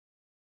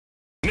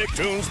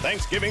Nicktoons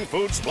Thanksgiving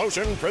Food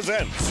Explosion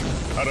presents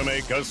how to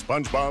make a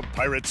SpongeBob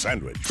pirate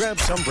sandwich. Grab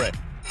some bread.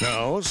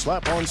 Now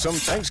slap on some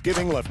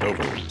Thanksgiving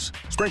leftovers.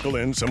 Sprinkle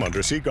in some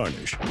undersea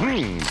garnish.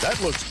 That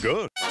looks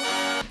good.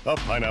 A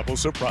pineapple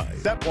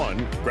surprise. Step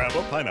 1, grab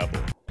a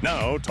pineapple.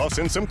 Now toss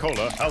in some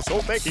cola,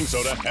 household baking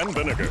soda, and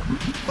vinegar.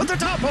 Put the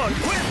top on,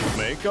 quick!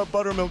 Make a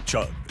buttermilk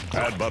chug.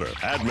 Add butter,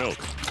 add milk,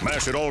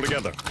 mash it all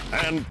together,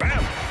 and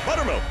bam!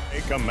 Buttermilk!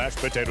 Make a mashed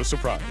potato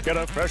surprise. Get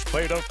a fresh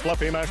plate of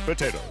fluffy mashed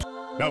potatoes.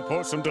 Now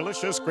pour some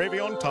delicious gravy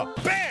on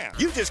top. Bam!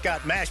 You just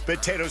got mashed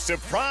potato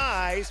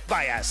surprised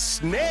by a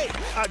snake.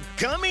 A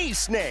gummy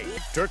snake.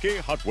 Turkey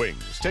hot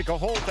wings. Take a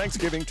whole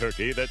Thanksgiving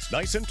turkey that's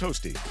nice and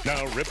toasty.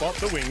 Now rip off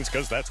the wings,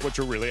 because that's what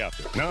you're really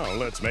after. Now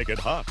let's make it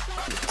hot.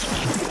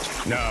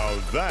 Now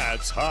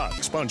that's hot.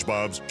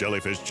 SpongeBob's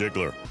Jellyfish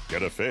Jiggler.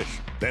 Get a fish.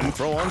 Then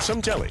throw on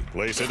some jelly.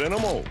 Place it in a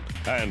mold.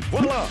 And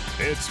voila!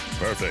 It's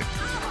perfect.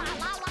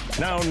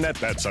 Now net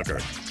that sucker.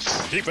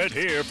 Keep it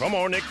here for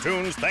more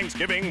Nicktoons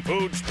Thanksgiving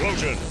Food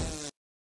Explosion.